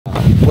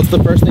What's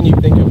the first thing you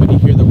think of when you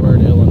hear the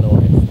word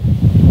Illinois?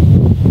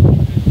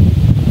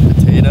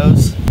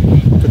 Potatoes.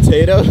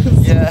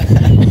 Potatoes? Yeah.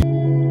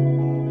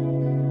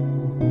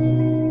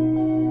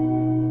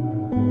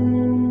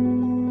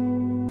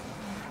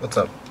 What's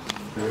up?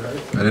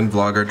 I didn't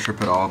vlog our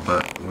trip at all,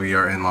 but we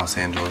are in Los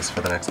Angeles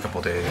for the next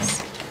couple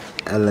days.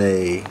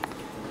 LA.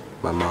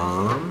 My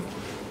mom.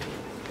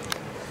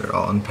 They're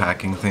all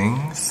unpacking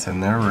things in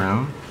their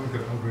room.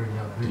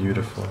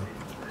 Beautiful.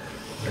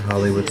 The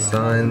Hollywood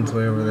signs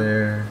way over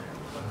there.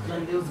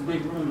 Like it was a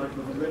big room, like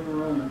with a living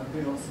room and a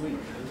big old suite.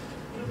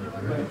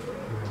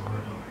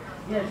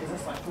 Yeah, because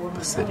that's like $400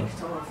 The city.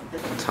 total for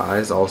different.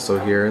 Ty's also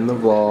here in the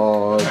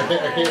vlog.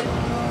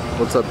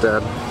 What's up,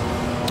 Dad?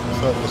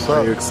 What's up? What's Are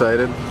up? you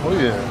excited? Oh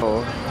yeah.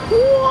 Oh.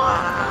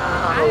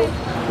 Wow!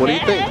 What do you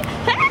think?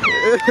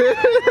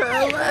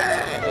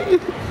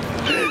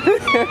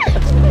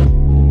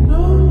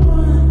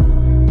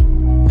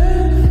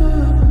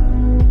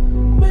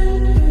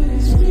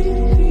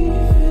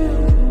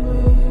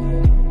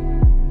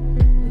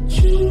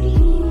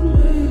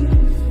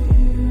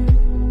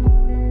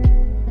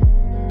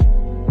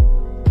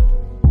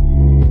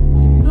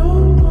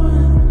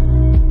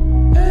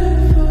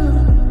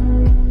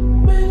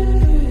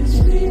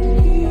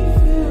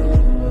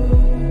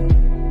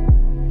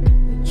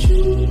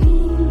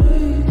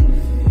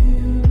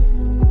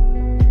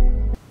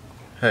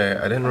 Hey,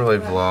 I didn't really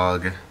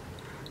vlog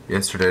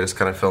yesterday, I just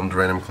kind of filmed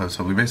random clips,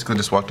 but we basically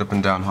just walked up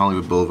and down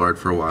Hollywood Boulevard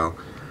for a while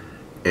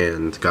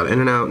and got in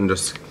and out and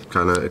just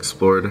kind of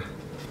explored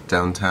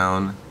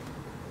downtown,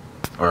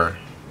 or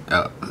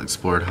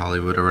explored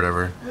Hollywood or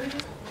whatever.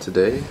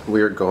 Today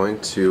we are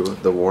going to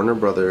the Warner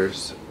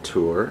Brothers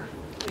tour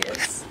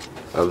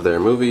of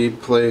their movie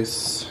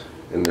place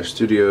and their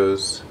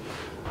studios.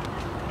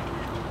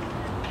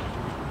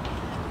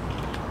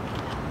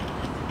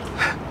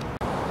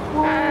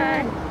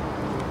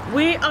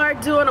 We are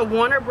doing a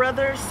Warner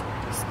Brothers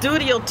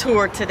studio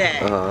tour today.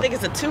 I think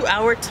it's a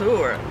 2-hour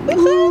tour.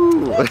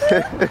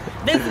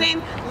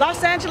 Visiting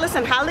Los Angeles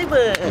and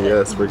Hollywood.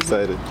 Yes, we're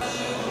excited.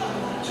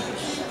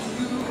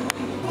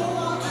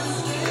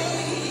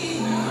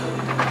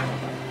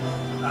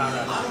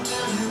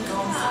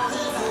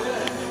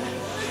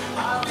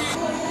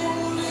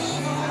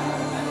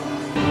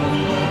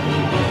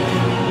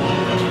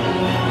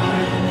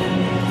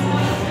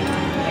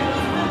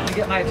 To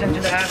get my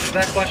attention to ask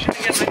that question.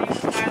 Again, my name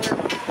is Tyler.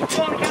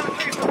 Go on the count of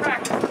 3 for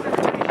practice.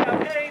 Everybody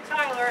shout, "Hey,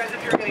 Tyler," as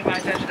if you're getting my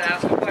attention to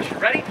ask a question.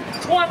 Ready?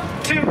 1,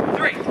 2,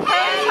 3.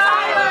 Hey,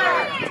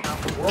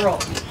 Tyler!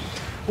 World.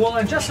 Well,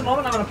 in just a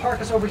moment, I'm going to park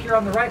us over here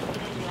on the right.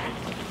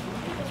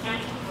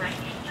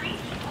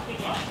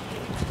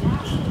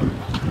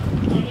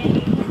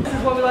 This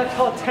is what we like to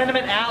call a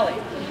tenement alley.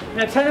 In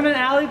a tenement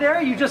alley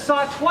there, you just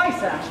saw it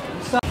twice, actually.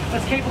 You saw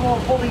that's capable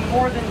of holding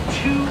more than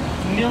 2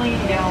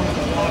 million gallons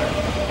of water.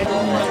 Are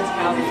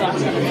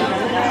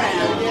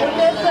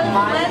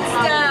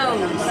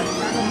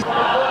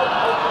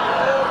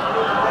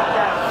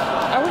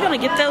we gonna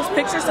get those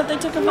pictures that they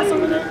took of us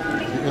over there?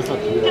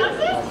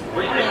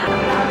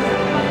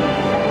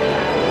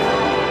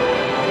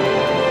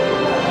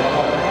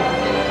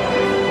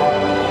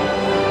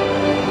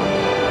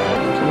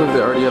 Look,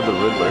 they already have the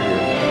Riddler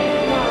here.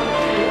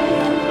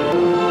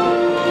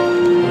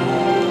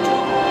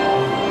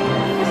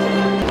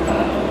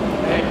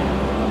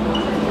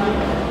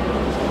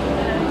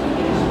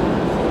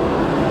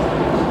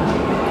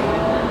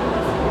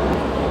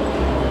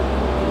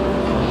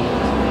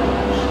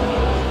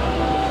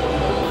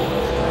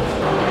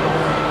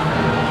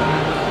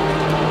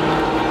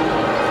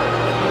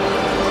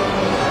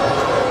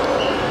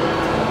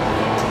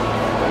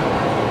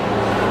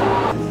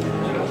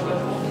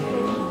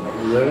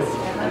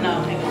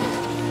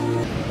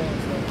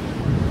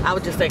 I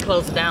would just say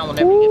close it down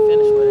whenever you get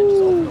finished with it.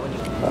 Just open it when you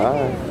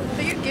Alright.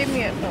 So you give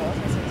me it.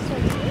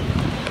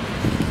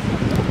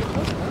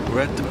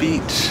 We're at the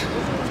beach.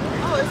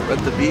 We're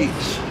at the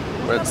beach.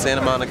 We're at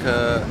Santa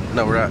Monica.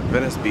 No, we're at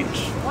Venice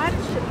Beach.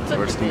 So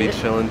we're just gonna be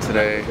chilling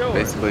today,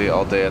 basically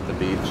all day at the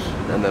beach,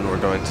 and then we're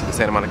going to the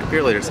Santa Monica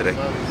Pier later today.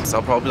 So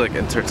I'll probably like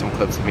insert some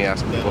clips of me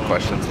asking people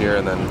questions here,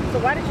 and then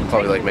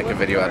probably like make a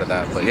video out of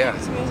that. But yeah.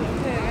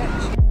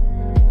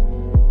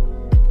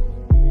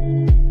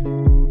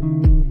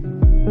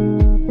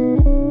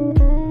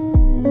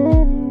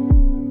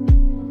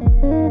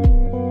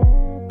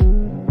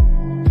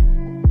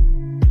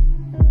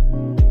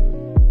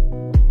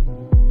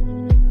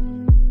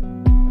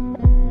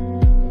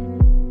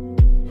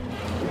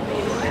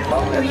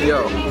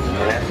 Yo,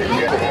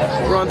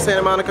 we're on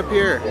Santa Monica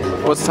Pier.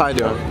 What's Ty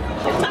doing?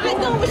 Ty's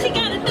doing what she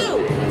gotta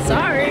do.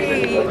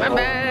 Sorry, my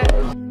bad.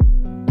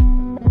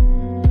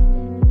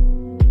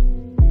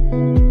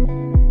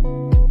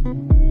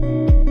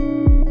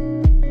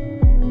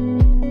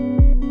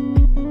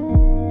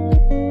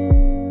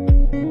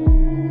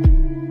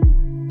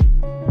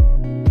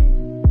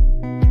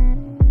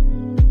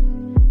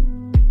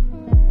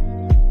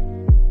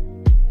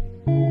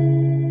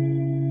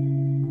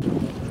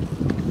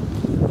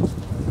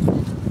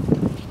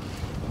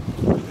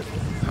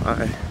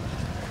 Hi.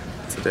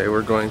 Today Today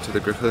we're going to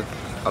the Griffith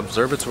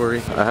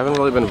Observatory. I haven't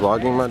really been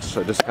vlogging much,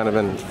 I've just kind of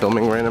been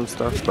filming random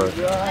stuff, but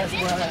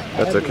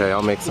that's okay,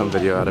 I'll make some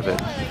video out of it.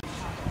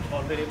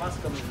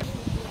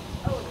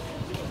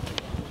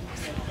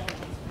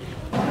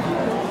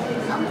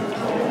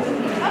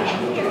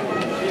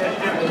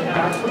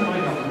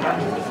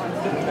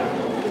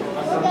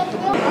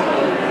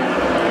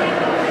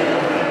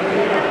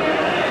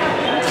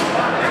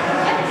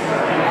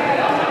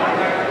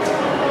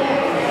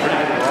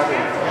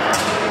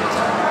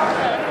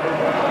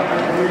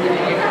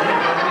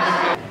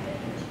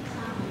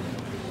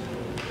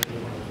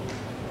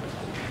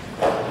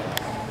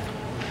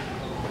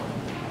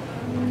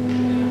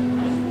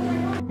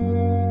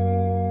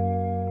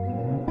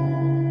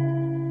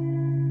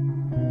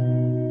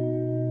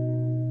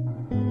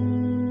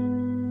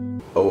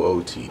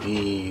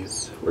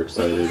 OOTDs. We're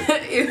excited.